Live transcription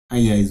Hi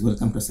guys,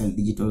 welcome to Style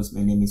Digitals.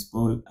 My name is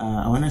Paul.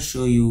 I want to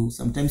show you,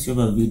 sometimes you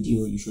have a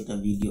video, you shot a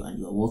video and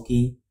you are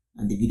walking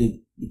and the video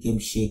became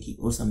shaky,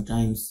 or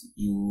sometimes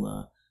you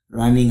are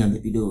running and the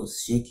video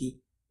was shaky,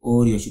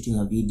 or you're shooting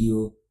a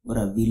video or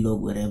a vlog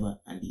wherever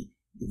and the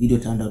video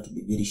turned out to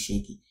be very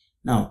shaky.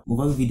 Now,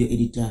 Movavi Video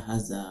Editor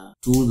has a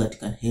tool that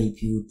can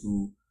help you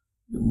to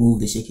remove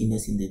the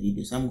shakiness in the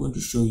video. So I'm going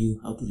to show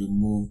you how to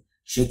remove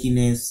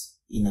shakiness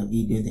in a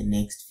video in the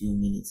next few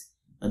minutes.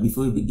 But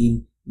before we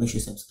begin, make sure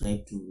you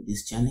subscribe to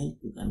this channel.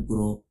 We can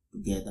grow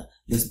together.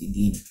 Let's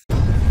begin.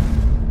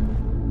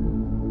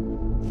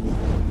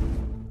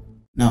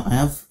 Now I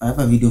have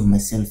a video of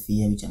myself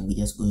here which I'm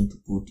just going to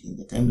put in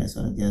the timeline.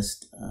 So I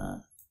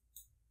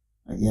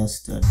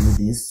just do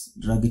this,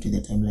 drag it to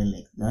the timeline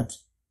like that.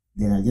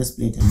 Then I'll just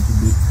play it a little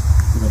bit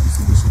so that you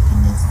see the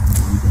shakiness in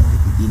the video at the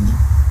beginning.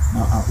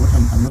 Now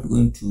I'm not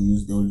going to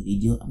use the whole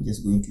video. I'm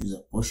just going to use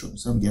a portion.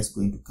 So I'm just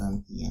going to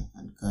come here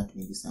and cut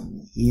maybe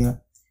somewhere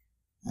here,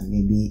 and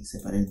maybe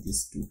separate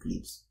these two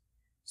clips.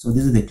 So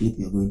this is the clip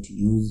you're going to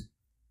use,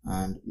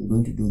 and you're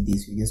going to do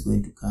this. You're just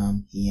going to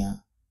come here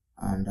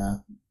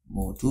under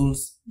more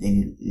tools,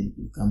 then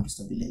you come to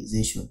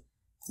stabilization.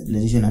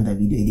 Stabilization under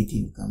video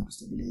editing, you come to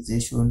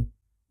stabilization,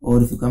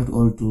 or if you come to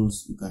all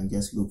tools, you can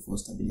just look for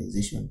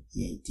stabilization.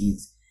 Here it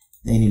is.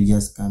 Then you'll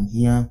just come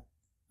here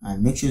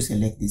and make sure you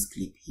select this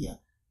clip here,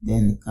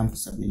 then come to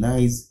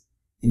stabilize,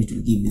 then it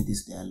will give you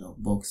this dialog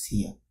box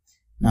here.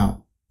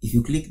 Now if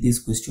you click this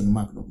question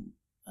mark,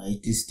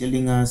 it is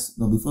telling us,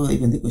 before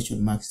even the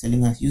question mark, it's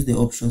telling us use the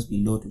options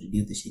below to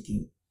reduce the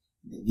shaking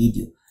in the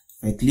video.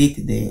 If I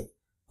click the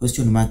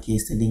question mark here,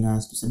 it's telling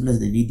us to stabilize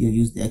the video,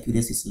 use the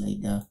accuracy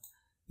slider.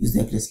 Use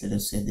the accuracy slider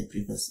to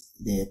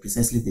set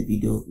precisely the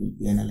video will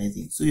be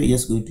analyzing. So you're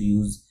just going to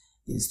use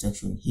the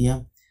instruction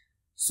here.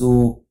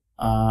 So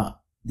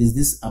there's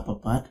this upper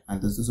part,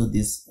 and there's also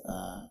this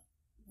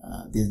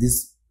there's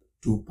this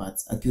two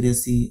parts,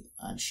 accuracy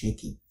and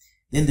shaking.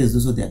 Then there's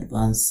also the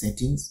advanced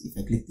settings. If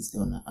I click this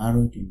down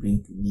arrow, it will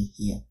bring to me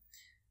here.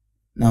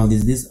 Now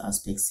there's these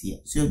aspects here.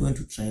 So you're going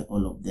to try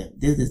all of them.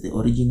 There's the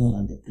original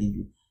and the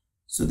preview.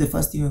 So the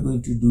first thing we're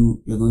going to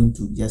do, we're going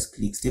to just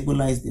click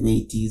stabilize the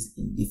way it is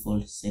in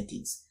default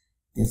settings.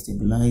 Then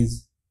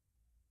stabilize.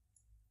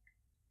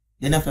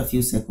 Then after a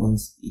few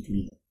seconds, it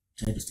will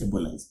try to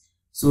stabilize.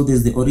 So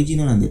there's the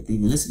original and the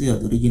preview. Let's see how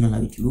the original,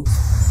 how it looks.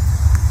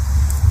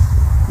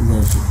 It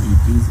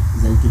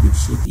is a little bit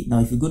shaky.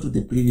 Now if you go to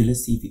the preview,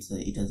 let's see if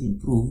it has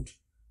improved.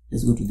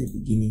 Let's go to the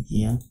beginning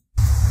here.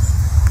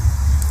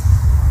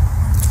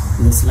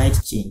 There's a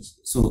slight change.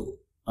 So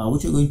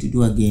what you're going to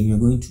do again, you're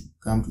going to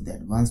come to the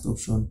advanced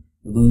option.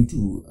 You're going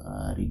to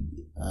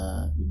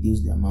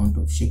reduce the amount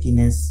of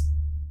shakiness,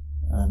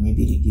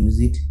 maybe reduce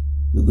it.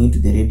 We're going to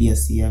the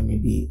radius here,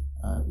 maybe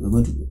we're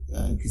going to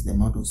increase the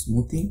amount of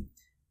smoothing.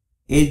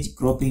 Edge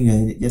cropping,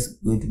 you're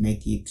just going to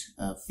make it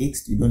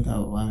fixed. We don't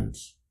want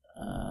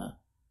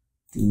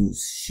to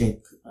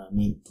shake,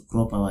 to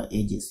crop our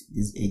edges,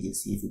 these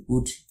edges here. If you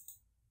put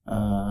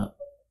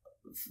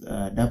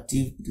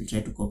adaptive, it will try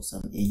to crop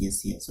some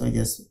edges here. So I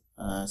just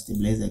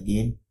stabilize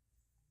again.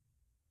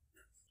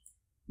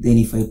 Then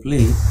if I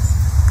play, it's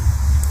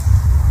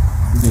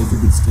a little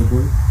bit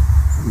stable.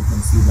 You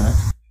can see that.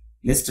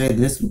 Let's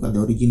look at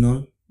the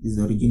original. This is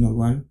the original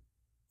one.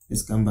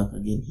 Let's come back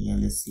again here.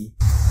 Let's see.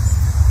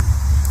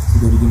 So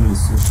the original is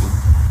so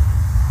shaky.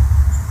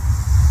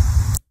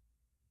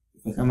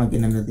 If I come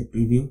again under the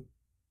preview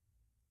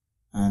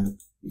and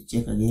we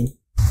check again,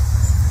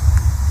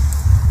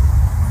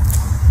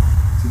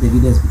 see the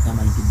video has become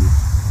a little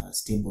bit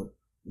stable,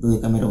 though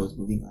the camera was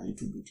moving a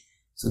little bit.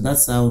 So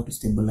that's how to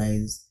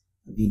stabilize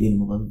a video in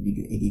Movavi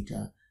Video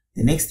Editor.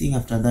 The next thing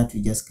after that,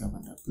 we just come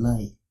and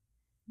apply.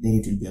 Then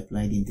it will be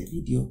applied in the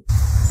video.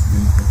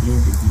 Then if I play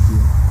the video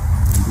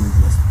will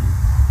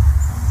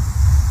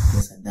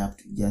just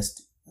adapt,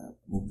 just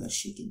move the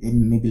shaking.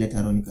 Then maybe later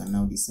on you can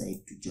now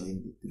decide to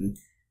join the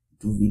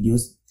two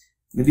videos.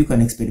 Maybe you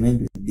can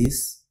experiment with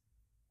this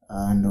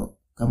and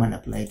come and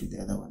apply it to the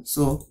other one.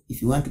 So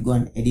if you want to go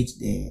and edit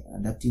the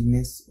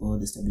adaptiveness or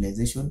the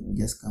stabilization, you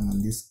just come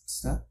on this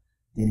star,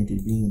 then it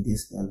will bring you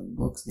this dialog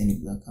box. Then if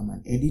you can come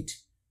and edit,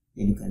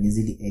 then you can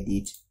easily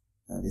edit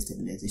the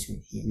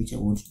stabilization here, which I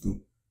won't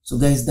do. So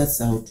guys, that's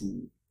how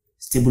to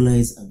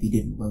stabilize a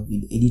video in Movavi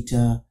Video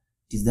Editor.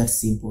 It is that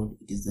simple,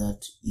 it is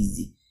that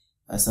easy.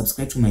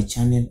 Subscribe to my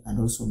channel and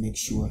also make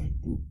sure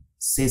to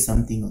say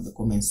something on the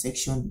comment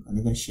section. You can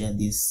even share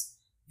this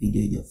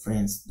video with your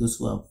friends, those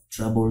who have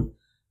trouble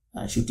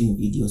shooting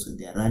videos when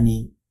they're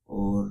running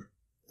or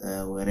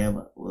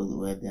wherever, or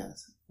where they're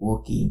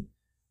walking.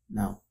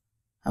 Now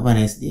have a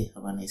nice day,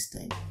 have a nice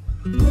time.